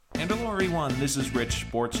And hello everyone, this is Rich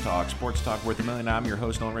Sports Talk Worth a Million. I'm your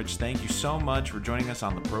host, Nolan Rich. Thank you so much for joining us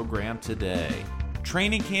on the program today.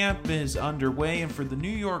 Training camp is underway, and for the New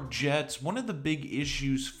York Jets, one of the big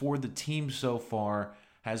issues for the team so far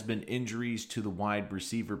has been injuries to the wide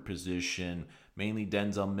receiver position, mainly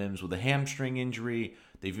Denzel Mims with a hamstring injury.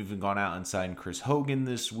 They've even gone out and signed Chris Hogan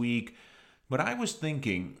this week. But I was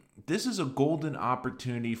thinking, this is a golden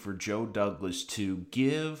opportunity for Joe Douglas to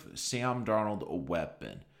give Sam Darnold a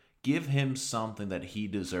weapon. Give him something that he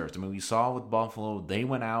deserves. I mean, we saw with Buffalo, they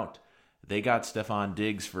went out, they got Stephon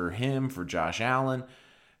Diggs for him, for Josh Allen.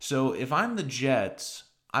 So if I'm the Jets,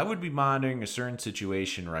 I would be monitoring a certain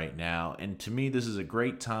situation right now. And to me, this is a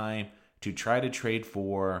great time to try to trade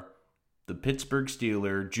for the Pittsburgh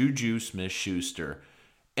Steelers, Juju Smith-Schuster.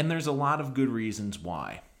 And there's a lot of good reasons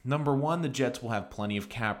why. Number one, the Jets will have plenty of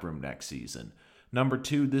cap room next season. Number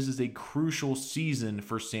two, this is a crucial season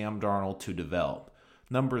for Sam Darnold to develop.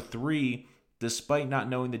 Number three, despite not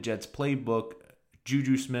knowing the Jets' playbook,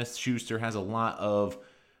 Juju Smith-Schuster has a lot of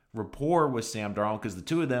rapport with Sam Darnold because the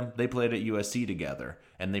two of them, they played at USC together,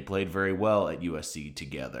 and they played very well at USC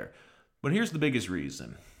together. But here's the biggest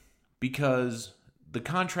reason. Because the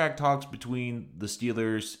contract talks between the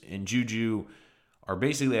Steelers and Juju are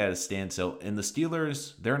basically at a standstill, and the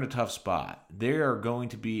Steelers, they're in a tough spot. They are going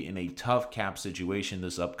to be in a tough cap situation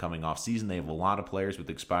this upcoming offseason. They have a lot of players with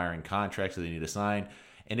expiring contracts that they need to sign,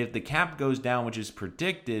 and if the cap goes down, which is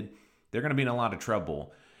predicted, they're going to be in a lot of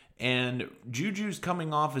trouble. And Juju's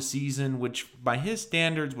coming off a season which, by his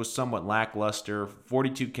standards, was somewhat lackluster.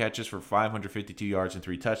 42 catches for 552 yards and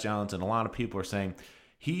 3 touchdowns, and a lot of people are saying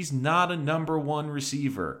he's not a number one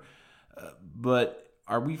receiver. But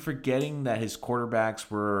are we forgetting that his quarterbacks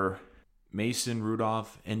were Mason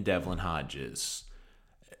Rudolph and Devlin Hodges?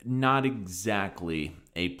 Not exactly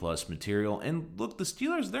A-plus material. And look, the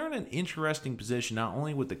Steelers, they're in an interesting position, not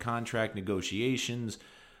only with the contract negotiations,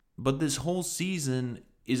 but this whole season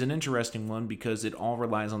is an interesting one because it all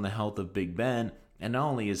relies on the health of Big Ben. And not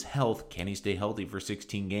only his health, can he stay healthy for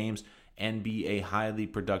 16 games and be a highly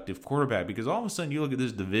productive quarterback? Because all of a sudden, you look at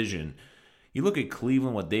this division, you look at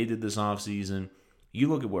Cleveland, what they did this offseason, you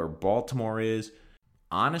look at where Baltimore is.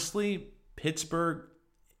 Honestly, Pittsburgh,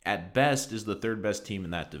 at best, is the third best team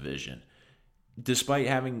in that division. Despite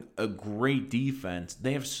having a great defense,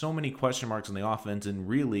 they have so many question marks on the offense, and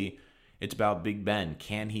really, it's about Big Ben.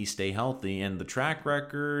 Can he stay healthy? And the track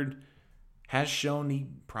record has shown he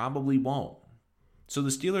probably won't. So the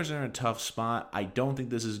Steelers are in a tough spot. I don't think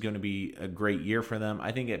this is going to be a great year for them.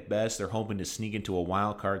 I think at best, they're hoping to sneak into a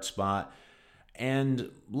wild card spot. And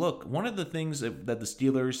look, one of the things that the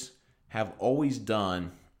Steelers have always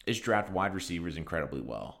done is draft wide receivers incredibly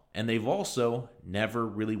well. And they've also never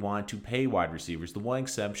really wanted to pay wide receivers. The one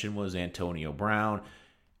exception was Antonio Brown,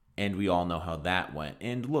 and we all know how that went.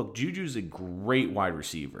 And look, Juju's a great wide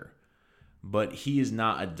receiver, but he is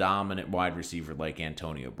not a dominant wide receiver like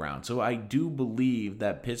Antonio Brown. So I do believe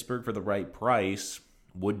that Pittsburgh, for the right price,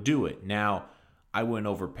 would do it. Now, I wouldn't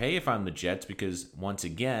overpay if I'm the Jets because, once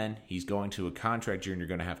again, he's going to a contract year and you're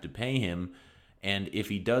going to have to pay him. And if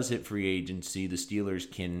he does hit free agency, the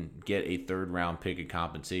Steelers can get a third-round pick of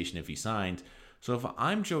compensation if he signs. So if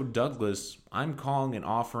I'm Joe Douglas, I'm calling and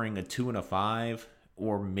offering a 2 and a 5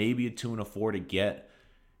 or maybe a 2 and a 4 to get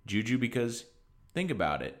Juju because, think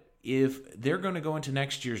about it. If they're going to go into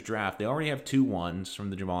next year's draft, they already have 2 1s from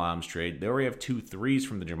the Jamal Adams trade. They already have 2 3s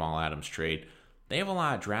from the Jamal Adams trade. They have a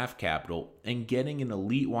lot of draft capital, and getting an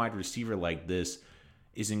elite wide receiver like this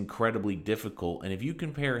is incredibly difficult. And if you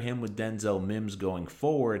compare him with Denzel Mims going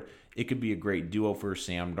forward, it could be a great duo for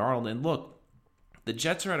Sam Darnold. And look, the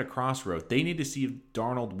Jets are at a crossroad. They need to see if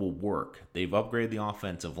Darnold will work. They've upgraded the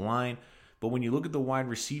offensive line, but when you look at the wide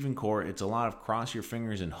receiving core, it's a lot of cross your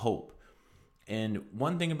fingers and hope. And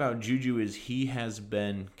one thing about Juju is he has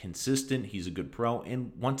been consistent. He's a good pro.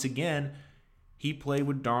 And once again, he played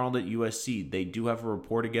with Darnold at USC. They do have a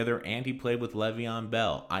rapport together, and he played with Le'Veon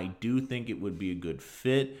Bell. I do think it would be a good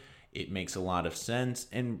fit. It makes a lot of sense.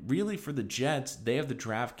 And really, for the Jets, they have the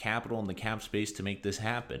draft capital and the cap space to make this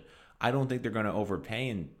happen. I don't think they're going to overpay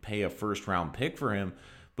and pay a first-round pick for him.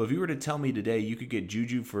 But if you were to tell me today you could get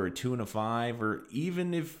Juju for a 2 and a 5, or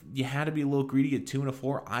even if you had to be a little greedy at 2 and a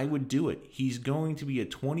 4, I would do it. He's going to be a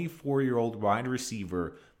 24-year-old wide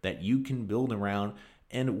receiver that you can build around.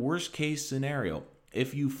 And worst case scenario,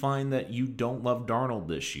 if you find that you don't love Darnold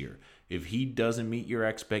this year, if he doesn't meet your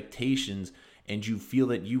expectations and you feel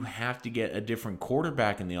that you have to get a different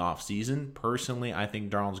quarterback in the offseason, personally, I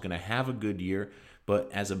think Darnold's going to have a good year.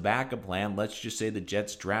 But as a backup plan, let's just say the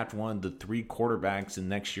Jets draft one of the 3 quarterbacks in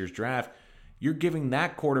next year's draft. You're giving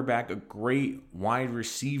that quarterback a great wide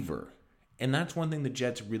receiver. And that's one thing the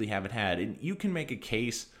Jets really haven't had. And you can make a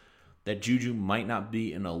case that Juju might not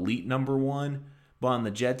be an elite number one, but on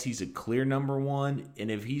the Jets, he's a clear number one.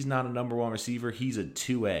 And if he's not a number one receiver, he's a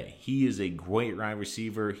 2A. He is a great wide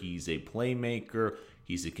receiver. He's a playmaker.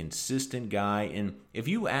 He's a consistent guy. And if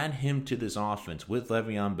you add him to this offense with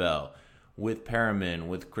Le'Veon Bell, with Perriman,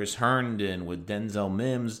 with Chris Herndon, with Denzel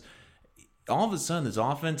Mims, all of a sudden this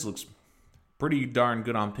offense looks pretty darn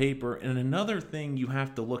good on paper. And another thing you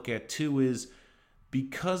have to look at too is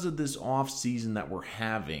because of this offseason that we're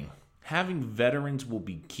having veterans will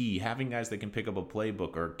be key. Having guys that can pick up a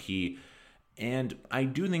playbook are key. And I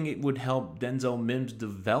do think it would help Denzel Mims'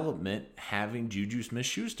 development having Juju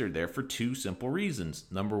Smith-Schuster there for two simple reasons.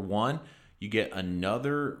 Number one, you get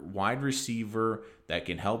another wide receiver that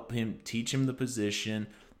can help him, teach him the position.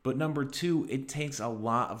 But number two, it takes a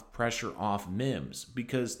lot of pressure off Mims.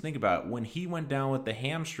 Because think about it, when he went down with the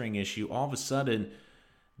hamstring issue, all of a sudden,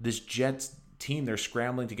 this Jets team, they're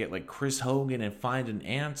scrambling to get like Chris Hogan and find an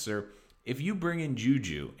answer. If you bring in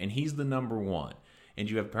Juju and he's the number one, and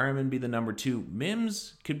you have Perriman be the number two,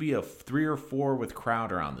 Mims could be a 3 or 4 with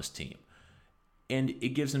Crowder on this team. And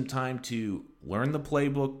it gives him time to learn the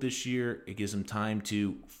playbook this year. It gives him time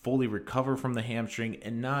to fully recover from the hamstring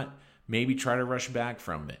and not maybe try to rush back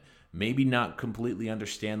from it. Maybe not completely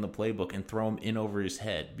understand the playbook and throw him in over his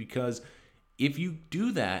head. Because if you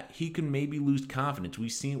do that, he can maybe lose confidence.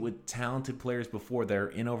 We've seen it with talented players before. They're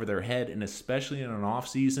in over their head, and especially in an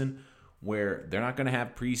offseason where they're not going to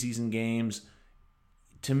have preseason games.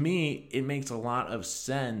 To me, it makes a lot of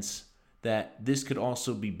sense that this could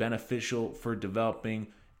also be beneficial for developing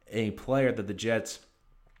a player that the Jets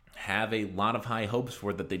have a lot of high hopes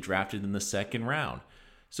for that they drafted in the second round.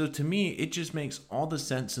 So to me, it just makes all the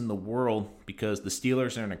sense in the world because the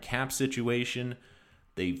Steelers are in a cap situation.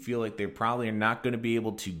 They feel like they probably are not going to be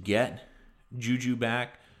able to get Juju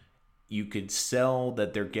back. You could sell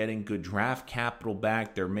that they're getting good draft capital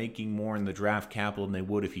back. They're making more in the draft capital than they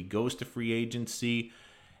would if he goes to free agency.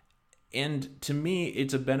 And to me,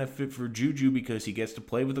 it's a benefit for Juju because he gets to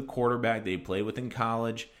play with a quarterback they play with in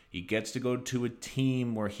college. He gets to go to a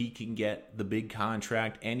team where he can get the big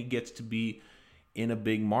contract, and he gets to be in a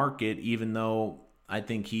big market, even though I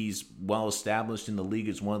think he's well established in the league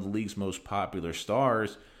as one of the league's most popular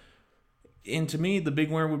stars. And to me, the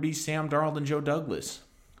big winner would be Sam Darnold and Joe Douglas.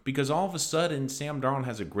 Because all of a sudden, Sam Darnold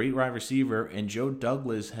has a great wide receiver, and Joe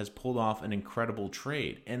Douglas has pulled off an incredible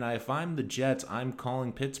trade. And if I'm the Jets, I'm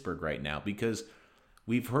calling Pittsburgh right now because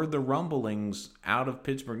we've heard the rumblings out of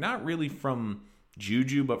Pittsburgh, not really from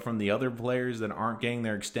Juju, but from the other players that aren't getting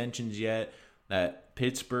their extensions yet, that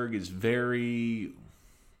Pittsburgh is very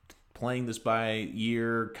playing this by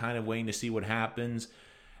year, kind of waiting to see what happens.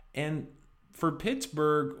 And for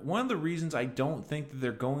Pittsburgh, one of the reasons I don't think that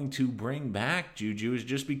they're going to bring back Juju is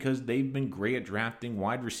just because they've been great at drafting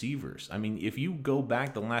wide receivers. I mean, if you go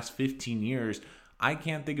back the last 15 years, I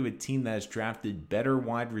can't think of a team that has drafted better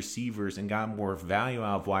wide receivers and gotten more value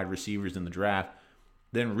out of wide receivers in the draft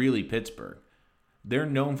than really Pittsburgh. They're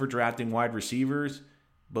known for drafting wide receivers,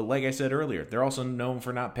 but like I said earlier, they're also known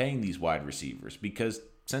for not paying these wide receivers because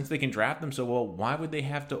since they can draft them so well, why would they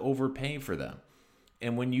have to overpay for them?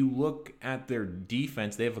 And when you look at their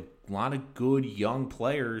defense, they have a lot of good young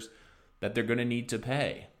players that they're going to need to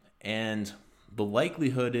pay. And the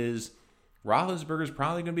likelihood is Roethlisberger is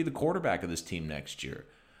probably going to be the quarterback of this team next year.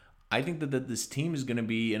 I think that this team is going to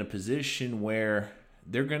be in a position where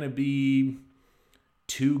they're going to be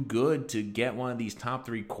too good to get one of these top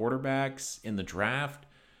 3 quarterbacks in the draft.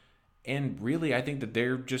 And really, I think that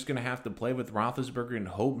they're just going to have to play with Roethlisberger and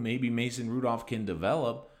hope maybe Mason Rudolph can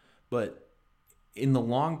develop. But in the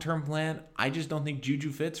long-term plan, I just don't think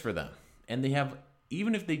Juju fits for them. And they have,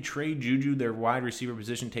 even if they trade Juju, their wide receiver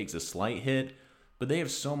position takes a slight hit, but they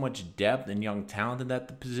have so much depth and young talent in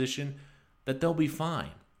that position that they'll be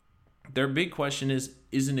fine. Their big question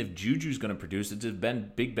isn't if Juju's going to produce, it's if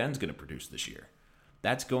Big Ben's going to produce this year.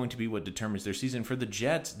 That's going to be what determines their season. For the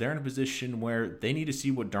Jets, they're in a position where they need to see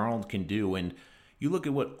what Darnold can do. And you look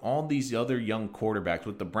at what all these other young quarterbacks,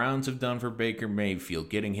 what the Browns have done for Baker Mayfield,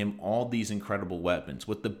 getting him all these incredible weapons.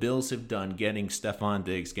 What the Bills have done, getting Stephon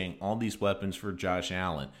Diggs, getting all these weapons for Josh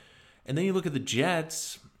Allen. And then you look at the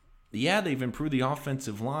Jets. Yeah, they've improved the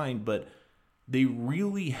offensive line, but they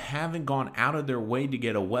really haven't gone out of their way to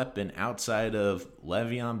get a weapon outside of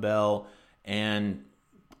Le'Veon Bell and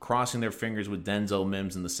crossing their fingers with Denzel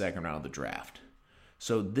Mims in the second round of the draft.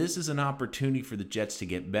 So this is an opportunity for the Jets to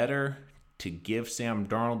get better, to give Sam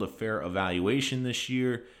Darnold a fair evaluation this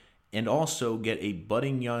year, and also get a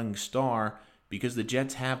budding young star because the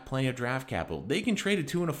Jets have plenty of draft capital. They can trade a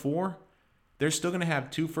 2 and a 4. They're still going to have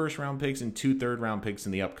 2 first-round picks and 2 third-round picks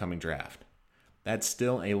in the upcoming draft. That's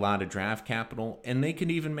still a lot of draft capital, and they can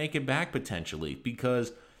even make it back potentially,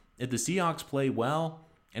 because if the Seahawks play well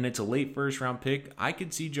and it's a late first-round pick, I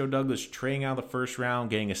could see Joe Douglas trading out of the first round,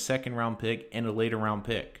 getting a second-round pick and a later-round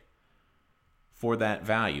pick for that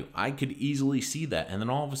value. I could easily see that, and then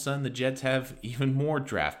all of a sudden the Jets have even more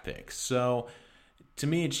draft picks. So to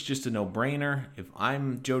me, it's just a no-brainer. If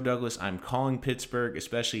I'm Joe Douglas, I'm calling Pittsburgh,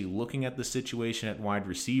 especially looking at the situation at wide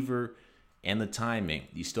receiver and the timing.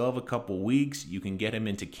 You still have a couple weeks. You can get him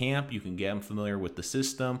into camp. You can get him familiar with the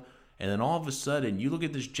system. And then all of a sudden, you look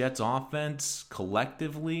at this Jets offense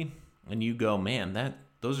collectively, and you go, man,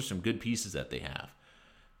 those are some good pieces that they have.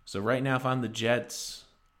 So right now, if I'm the Jets,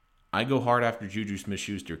 I go hard after Juju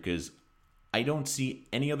Smith-Schuster, because I don't see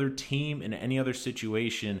any other team in any other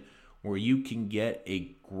situation where you can get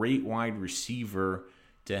a great wide receiver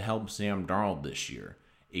to help Sam Darnold this year,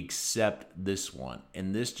 except this one.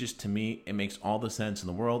 And this just, to me, it makes all the sense in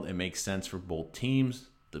the world. It makes sense for both teams.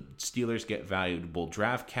 The Steelers get valuable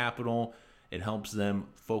draft capital. It helps them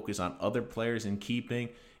focus on other players in keeping.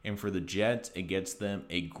 And for the Jets, it gets them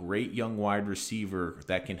a great young wide receiver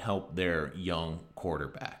that can help their young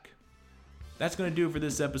quarterback. That's going to do it for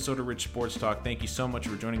this episode of Rich Sports Talk. Thank you so much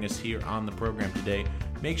for joining us here on the program today.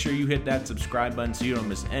 Make sure you hit that subscribe button so you don't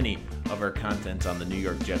miss any of our content on the New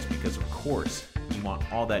York Jets, because, of course, you want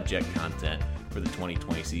all that Jet content for the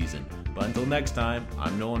 2020 season. But until next time,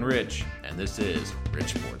 I'm Nolan Rich, and this is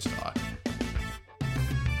Rich Sports Talk.